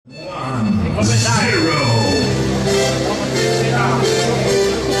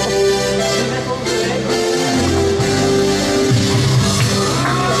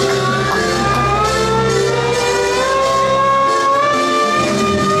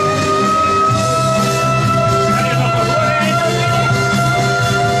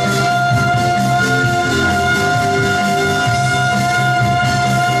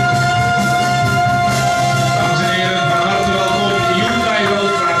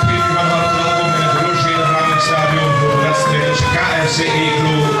KFC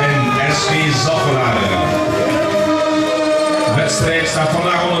Eeklo en SV Zaffelare. De wedstrijd staat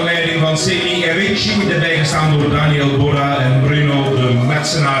vandaag onder leiding van Semi en Richie, bijgestaan door Daniel Bora en Bruno de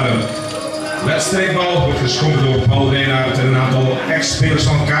Metsenaren. De wedstrijdbal wordt geschonken door Paul Reinaert en een aantal ex-spelers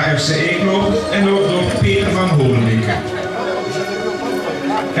van KFC Eeklo en ook door Peter van Horenweken.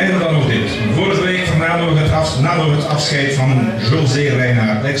 En dan nog dit. Vorige week namen we het afscheid van José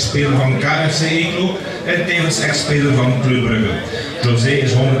Reinaert, ex-speler van KFC Eeklo en tevens ex-speler van Club Brugge. José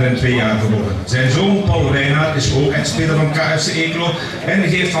is 102 jaar geworden. Zijn zoon Paul Reinaert is ook ex-speler van KFC Eeklo en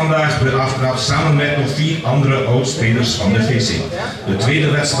geeft vandaag de aftrap samen met nog 4 andere oud-spelers van de VC. De tweede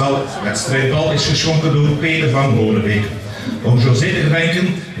wedstrijdbal is geschonken door Peter van Horenweken. Om José te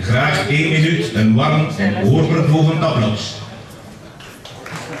gedenken, graag 1 minuut een warm en oorverdovend applaus.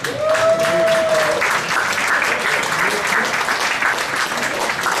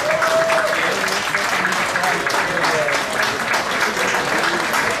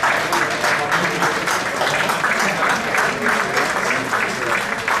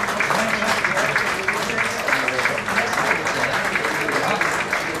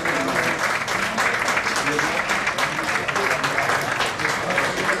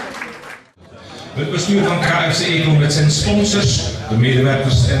 Het bestuur van KFC Eeklo met zijn sponsors, de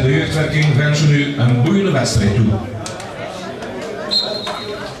medewerkers en de jeugdwerking wensen u een boeiende wedstrijd toe.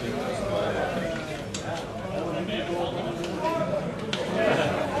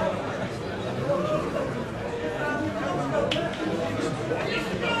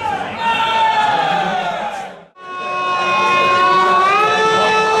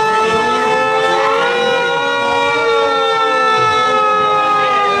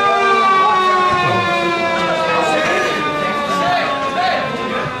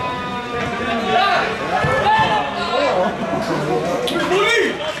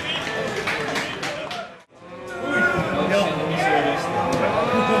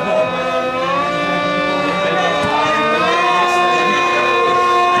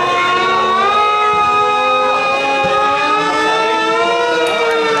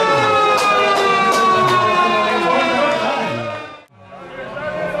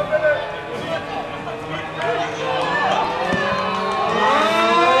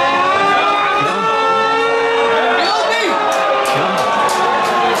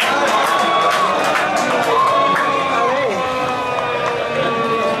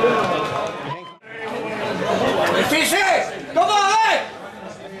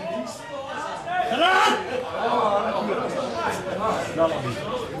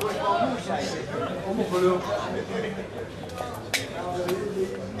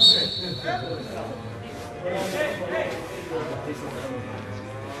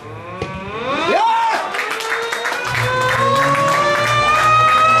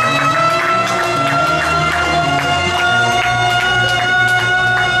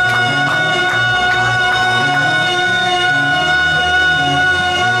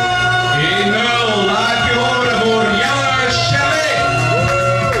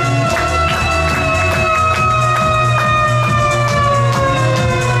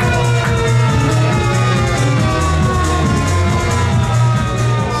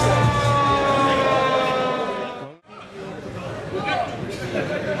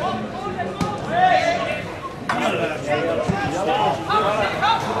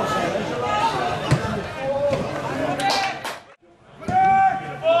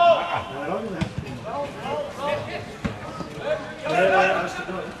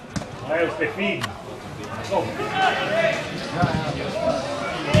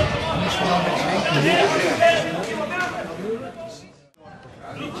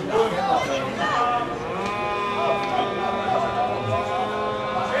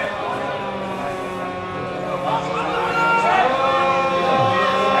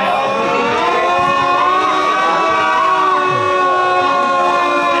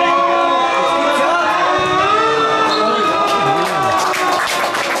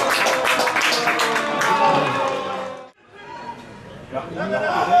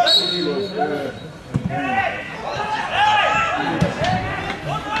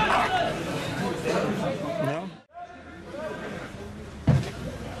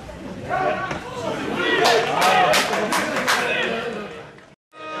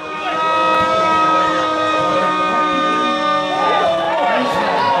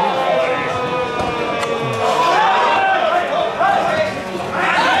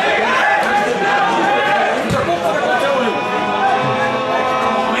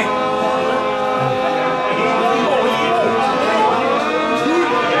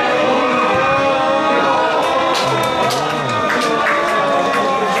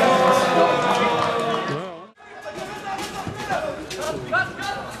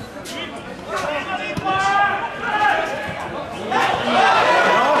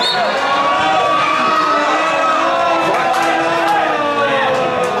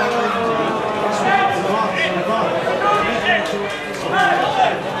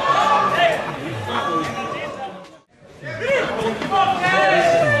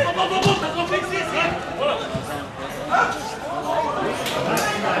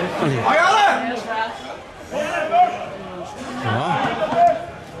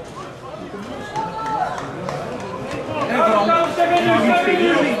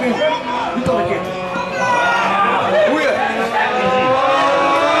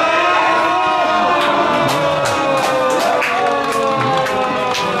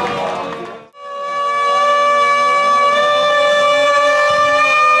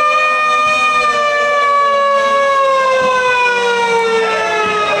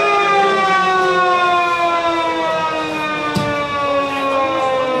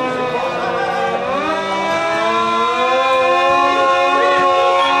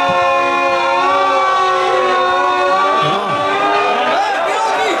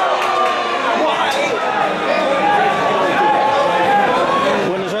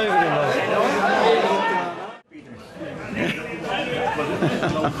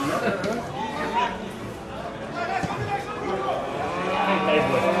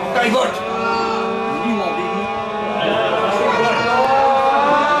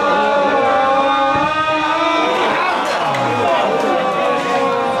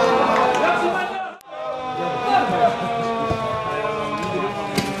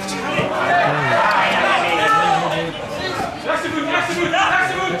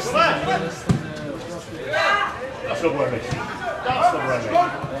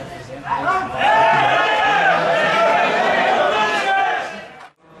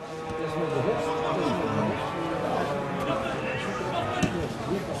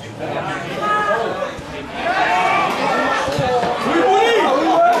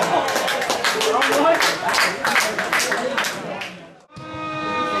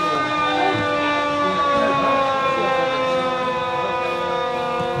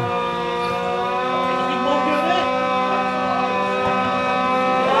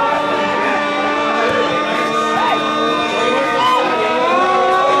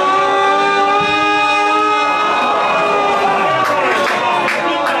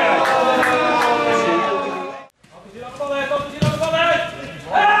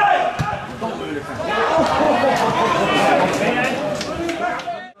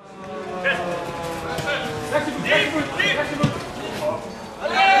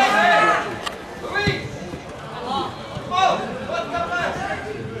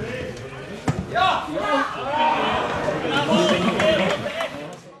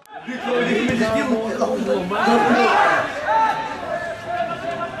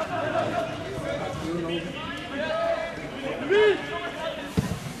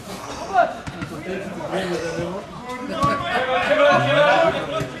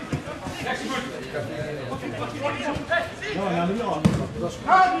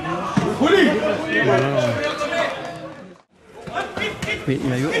 Weet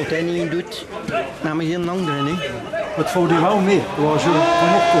je wat uiteindelijk doet? Nou, maar geen andere, hè? Wat vond je wel mee? Waar zo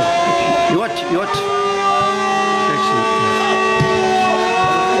van opkomt? Jot. Kijk zo.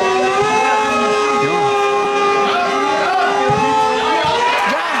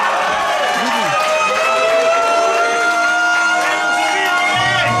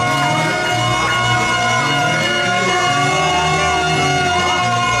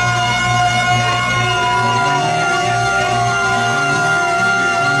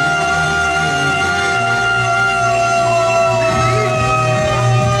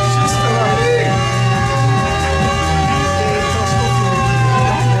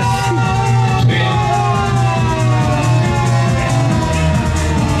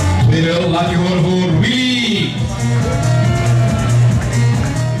 Laat je horen voor Willy.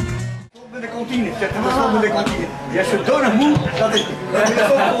 Stop in de kantine, zet hem stop in de kantine. Je is zodanig moe dat ik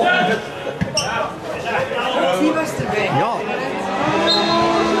Die was erbij. Ja.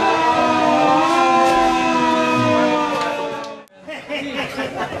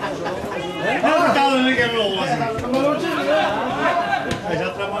 Nou, vertalen ik even lol. Hij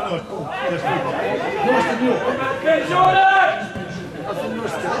zat er maar nooit. Dat is goed.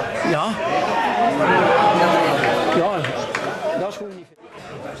 Ja. Ja, dat is gewoon niet veel.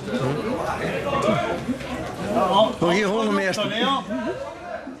 Nog hier gewoon de eerste.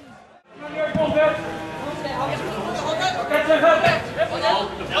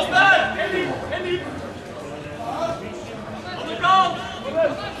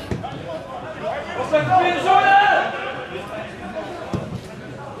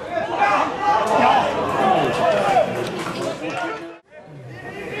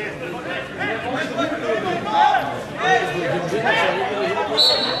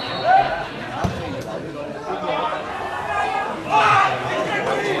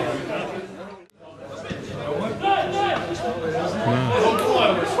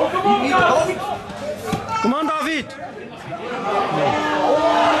 Kom aan, David!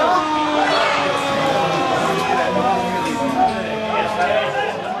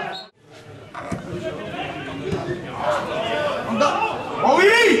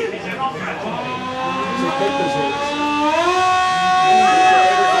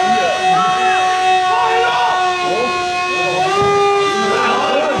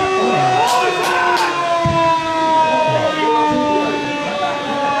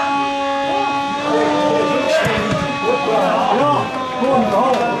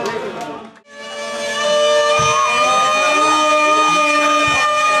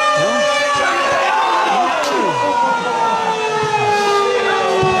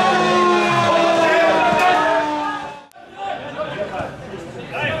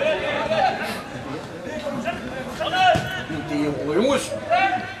 Jongens.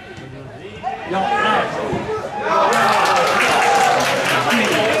 Ja.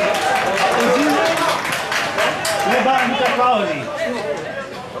 Nee, maar moet dat wel niet.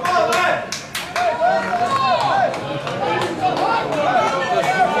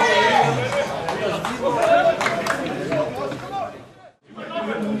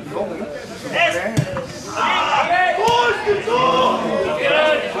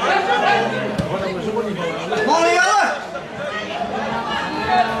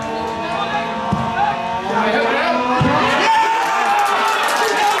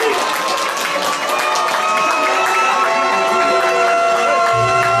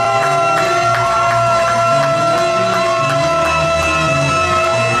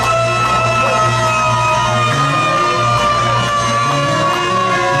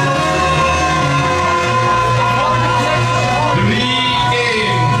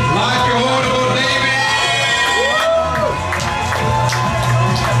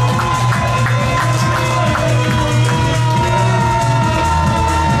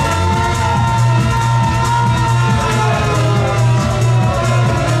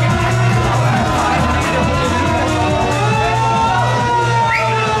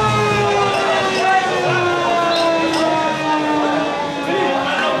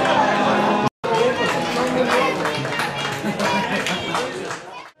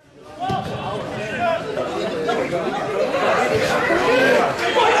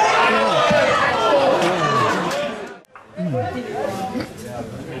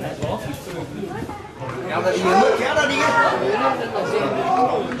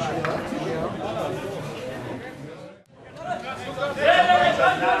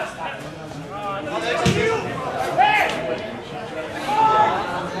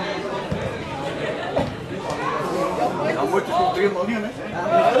 Dan moet je gewoon 3 miljoen, hè?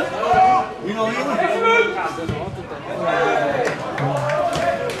 Wie nog niet?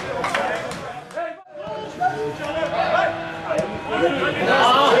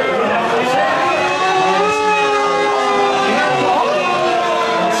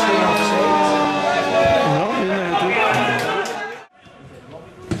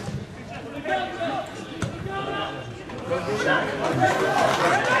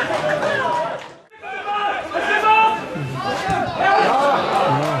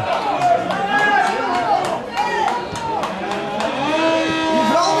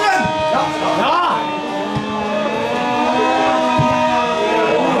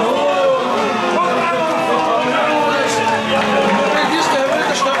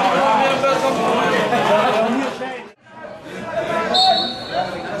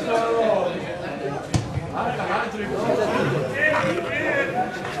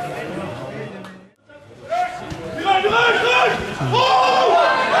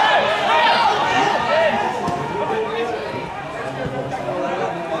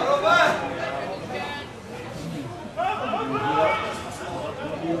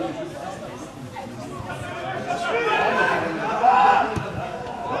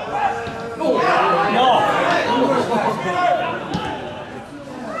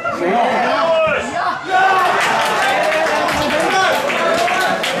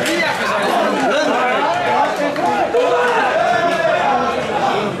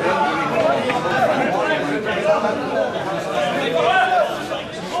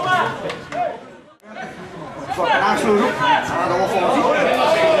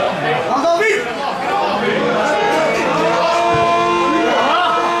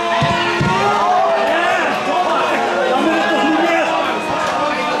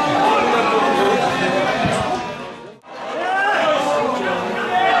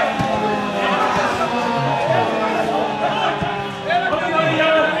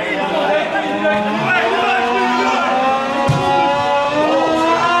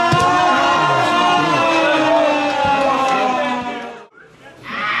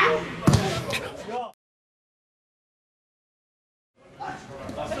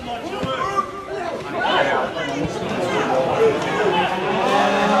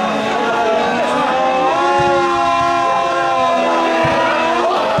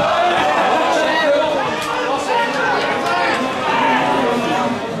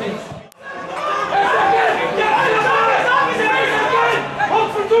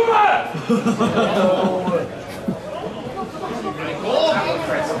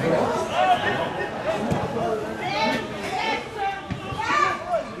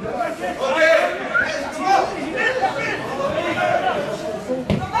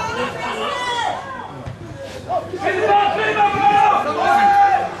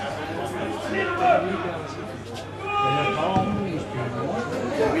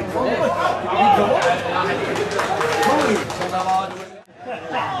 Sorry.